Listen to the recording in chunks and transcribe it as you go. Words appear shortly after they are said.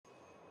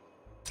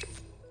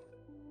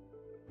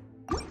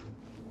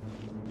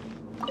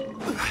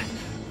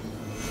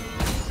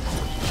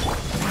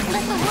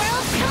Let the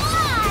world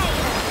collide!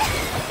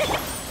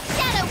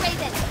 Shadow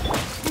Raven!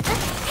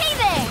 Hey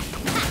there!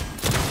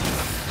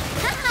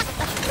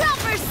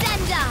 Proper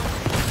send-off!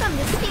 From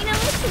the Spino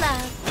with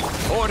love.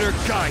 Order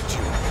guide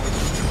you.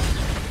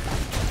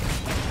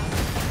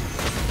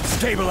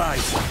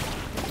 Stabilize.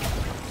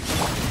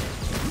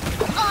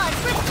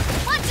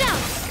 Watch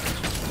out!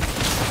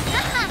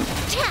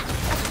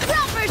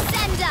 Proper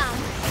send-off!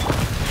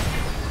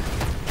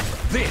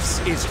 This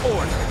is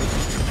order.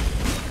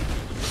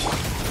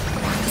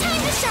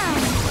 Time to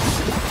shine!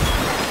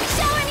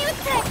 Showering you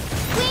with tech!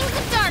 Wings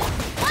of dark!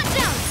 Watch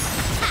out!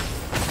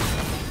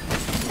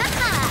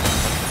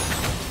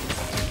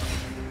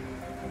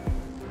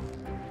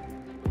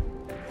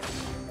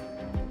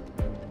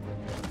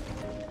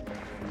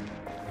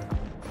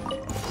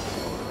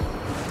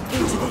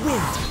 Into the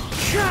wind.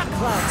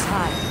 Clouds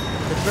high.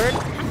 The bird.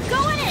 I'm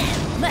going in!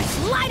 Let's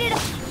light it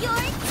up!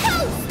 You're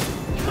toast!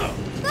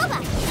 Booba,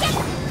 get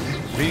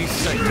Be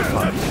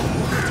sanctified.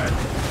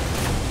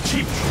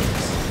 Cheap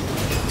shots.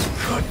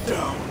 Cut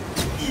down.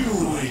 You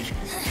wait.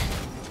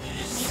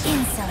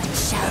 insolent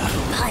shall be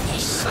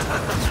punished.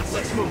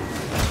 Let's move.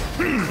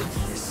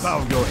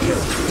 Bow your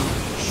head.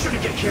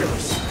 Shouldn't get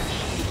careless.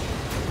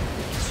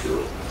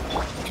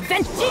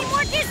 Then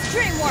teamwork is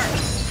dreamwork!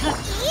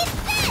 Eat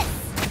this!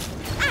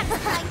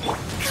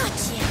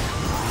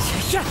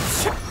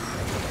 Gotcha!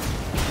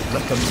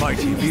 Let the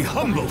mighty be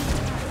humbled.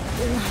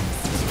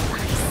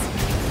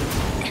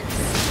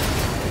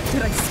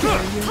 Did I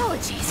scare you?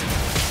 Apologies.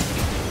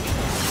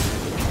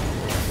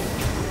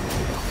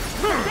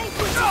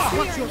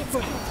 Watch your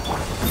foot.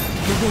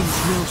 The wind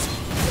knows me.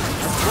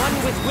 One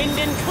with wind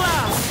and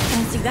cloud.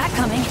 Didn't see that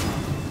coming.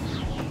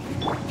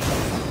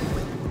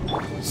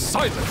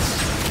 Silence!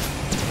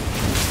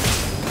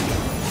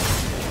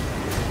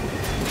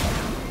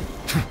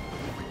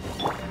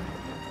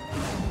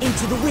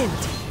 Into the wind.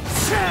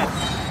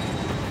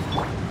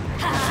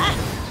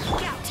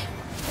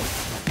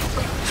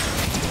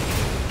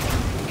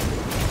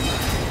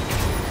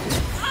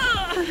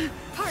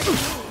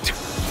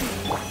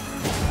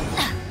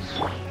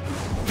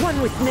 One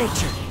with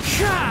nature.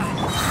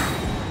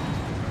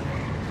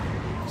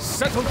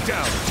 Settle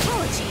down.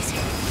 Apologies.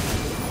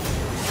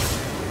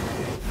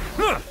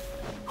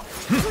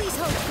 Please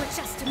hold for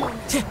just a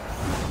moment.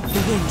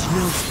 The wind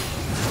knows me.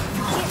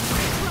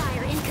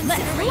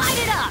 Let's light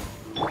it up!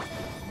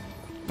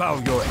 Bow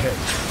your head.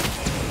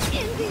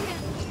 In the end.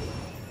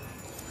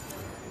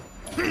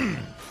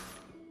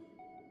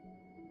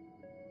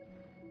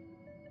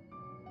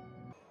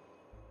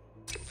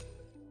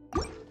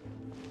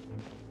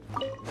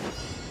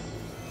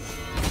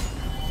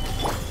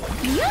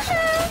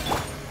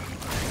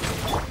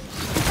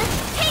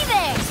 Hey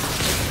there!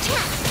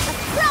 A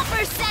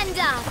proper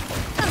send-off!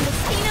 From the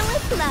Spino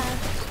with love.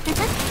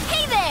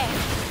 Hey there!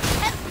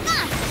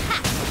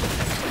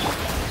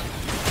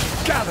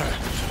 Gather!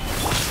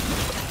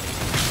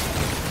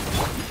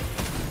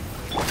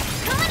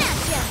 Coming at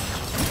ya!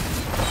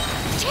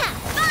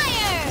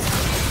 Fire!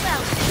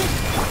 Well,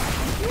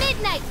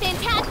 midnight,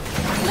 fantastic!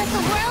 Let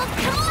the world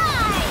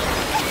collide!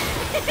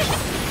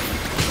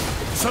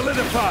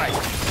 Solidify!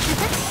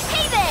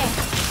 Hey there!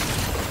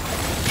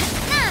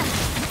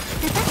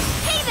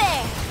 Hey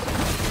there!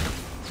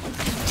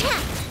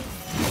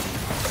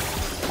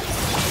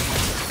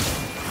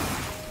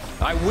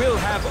 I will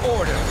have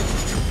order.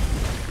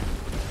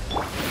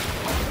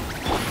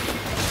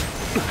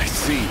 I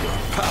see your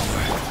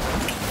power.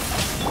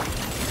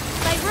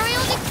 By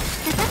royal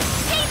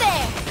hey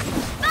there!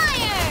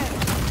 Fire!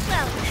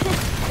 Well,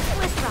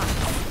 with rock.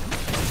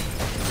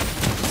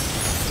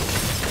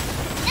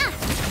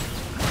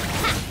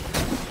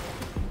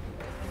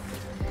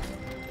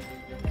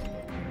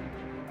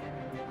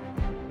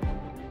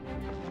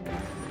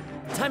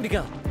 Time to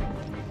go.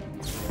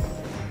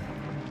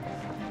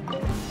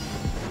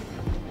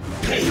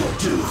 Pay your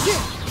dues.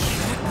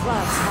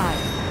 Clouds high.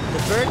 The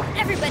bird.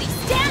 Everybody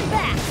stand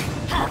back!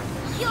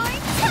 You're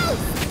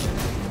toast!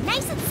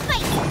 Nice and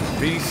spicy!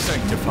 Be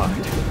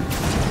sanctified.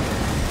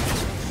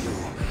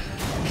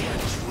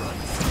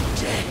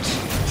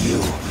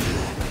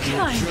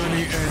 Come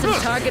Journey ends. Some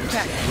target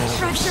practice.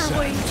 Stretch your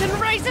wings and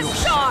raise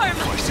its charm!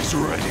 Price is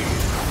ready.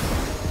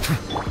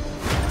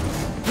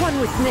 One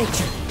with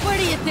nature. Where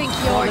do you think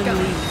Fallen you're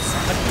going? leaves.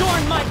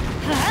 Adorn my...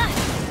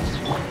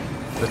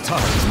 The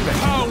time is back.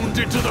 Pound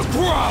into the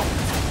ground!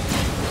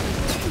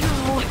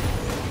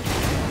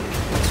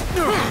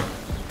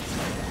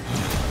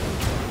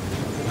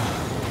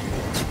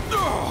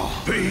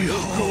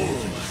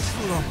 Behold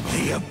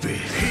the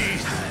abyss.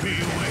 Peace be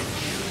with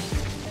you.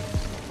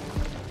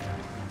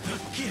 The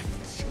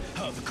gifts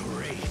of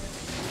grace.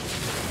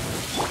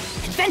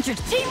 Adventure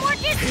teamwork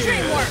is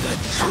dreamwork! The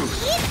truth.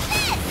 Eat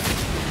this!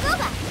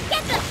 Booba,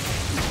 get the...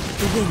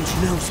 The wind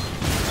knows me.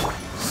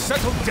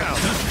 Settle down.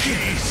 The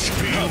peace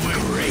be of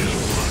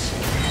grace.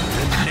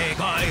 And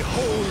by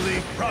holy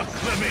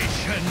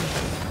proclamation.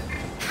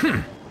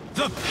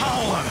 The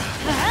power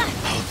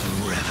of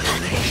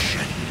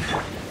revelation.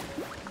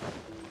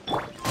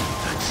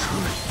 The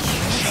truth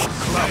shall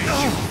cleanse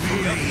you be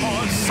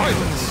upon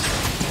silence.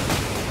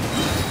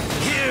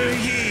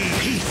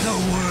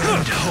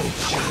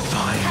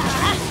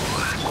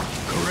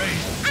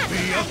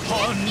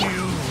 upon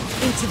you!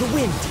 Into the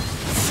wind.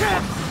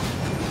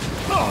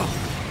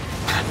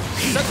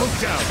 Settle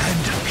down!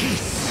 And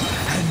peace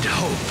and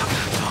hope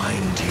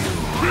find you.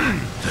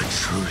 The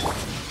truth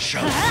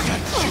shall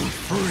set you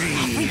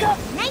free.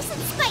 Nice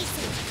and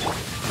spicy.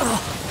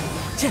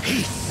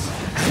 Peace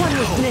One and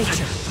with hope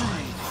nature.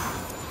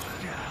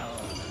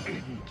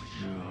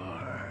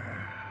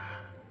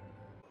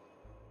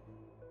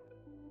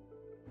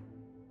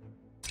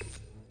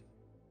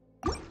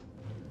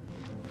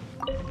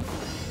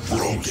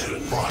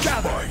 Frozen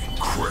frostbite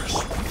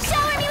crisp.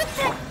 Shower me with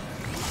the...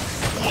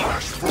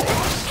 Flash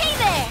frost. Hey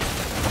there!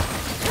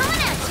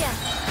 Coming at ya!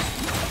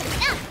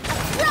 A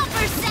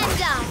proper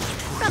send-off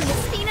from the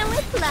Stina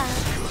with love.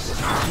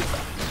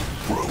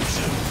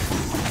 Frozen.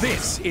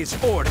 This is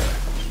order!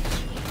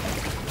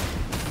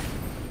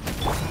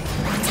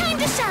 Time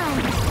to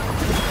shine!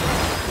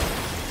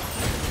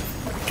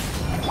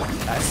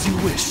 As you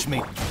wish, me.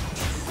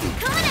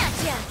 Coming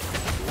at ya!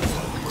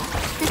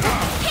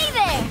 Hey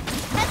there!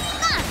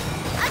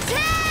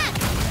 Attack!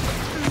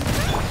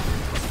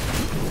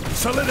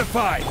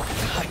 Solidified!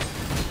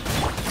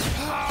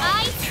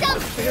 I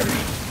stump!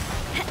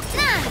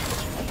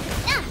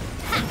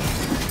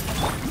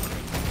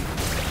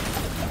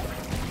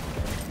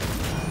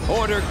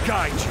 Order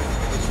guide you!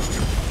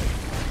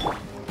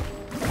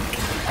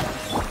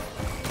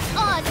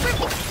 On for...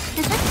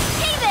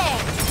 Hey there!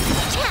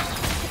 Chat!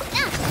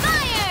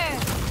 Fire!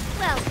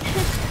 Well,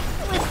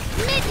 with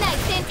Midnight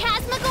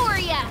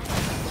Phantasmagoria!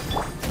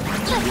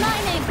 Let my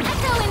name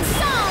echo in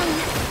song!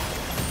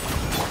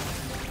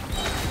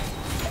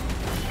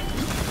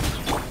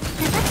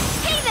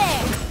 Hey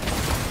there!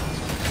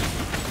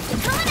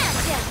 Coming at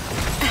ya!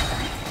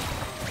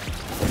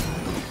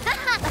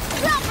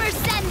 Proper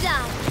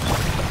send-off!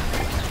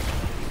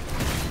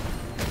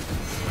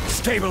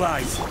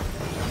 Stabilize!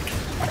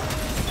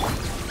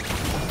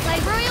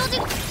 Like royal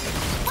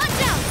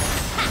watch out!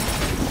 Ha!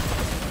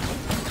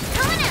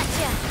 Coming at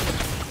ya!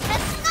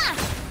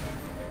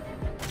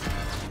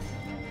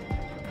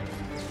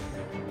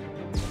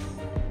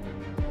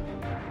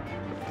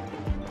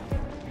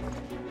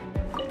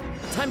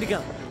 Time to go.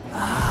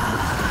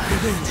 The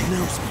wind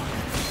knows me.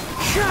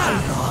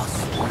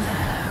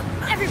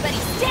 Everybody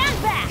stand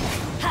back!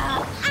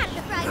 Out of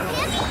the frying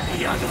pan!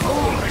 The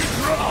unholy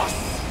cross.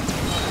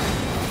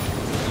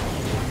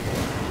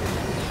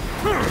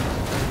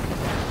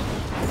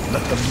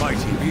 Let the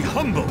mighty be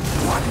humble!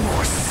 One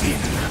more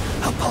sin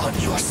upon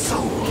your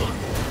soul.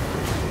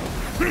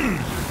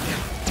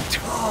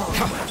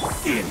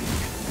 Sin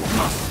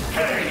must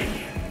pay.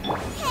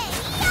 Hey,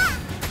 yeah!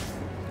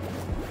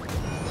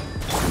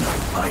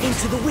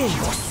 Into the wind.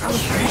 Your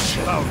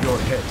salvation. Bow your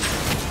head!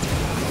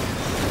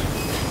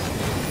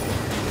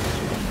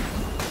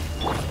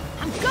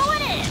 I'm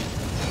going in!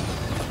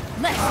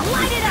 Let's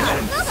light it up!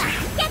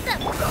 Get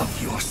them! Of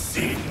your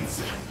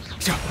sins.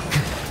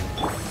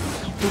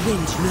 The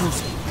wind knows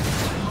me.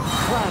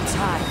 Clouds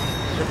high.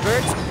 The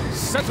birds...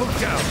 Settle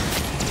down!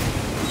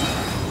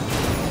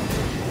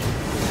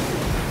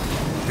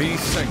 Be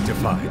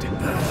sanctified. The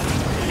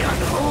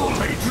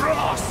unholy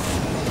dross.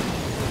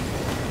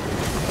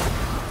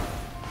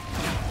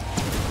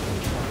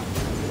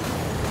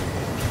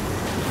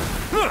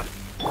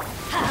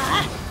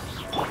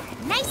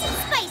 Nice and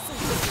spicy!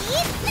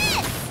 Eat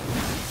this!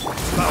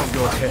 Bow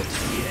your head!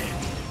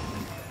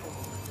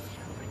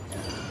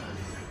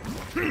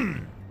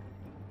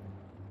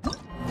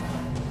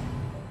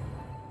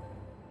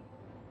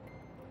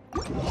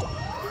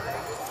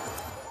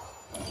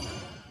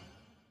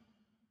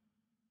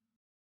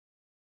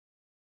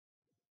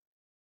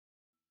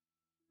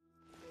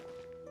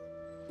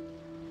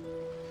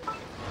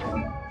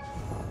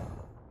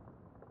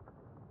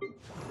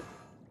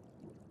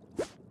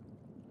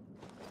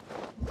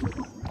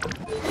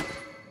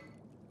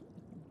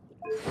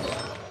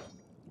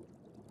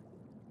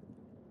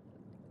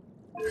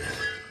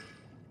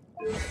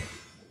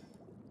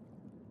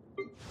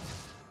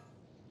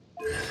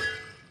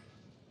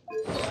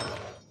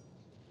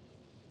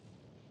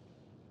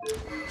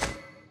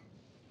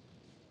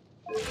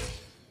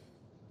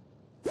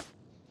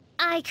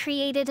 I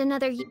created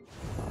another...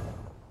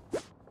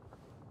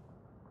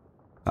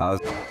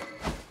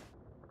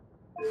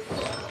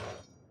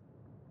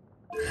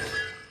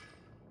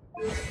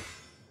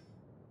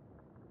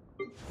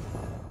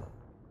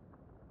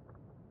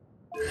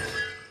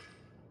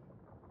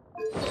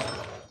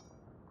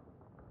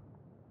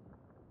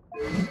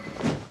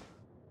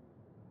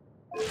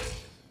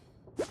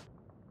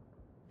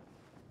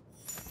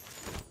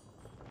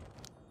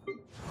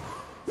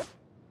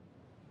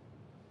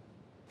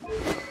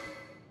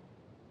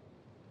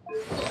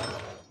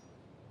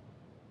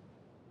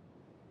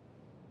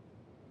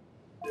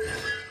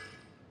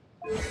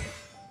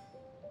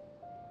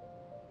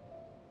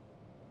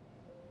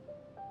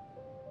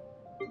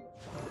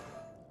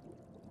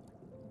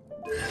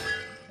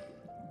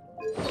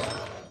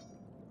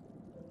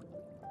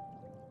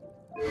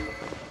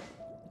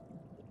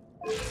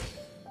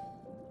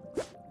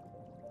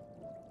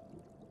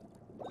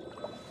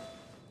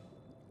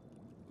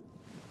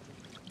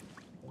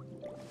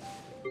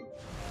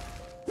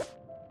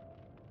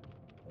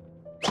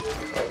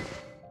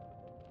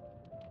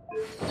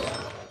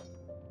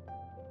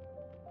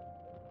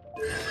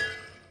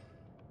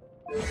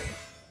 Huh?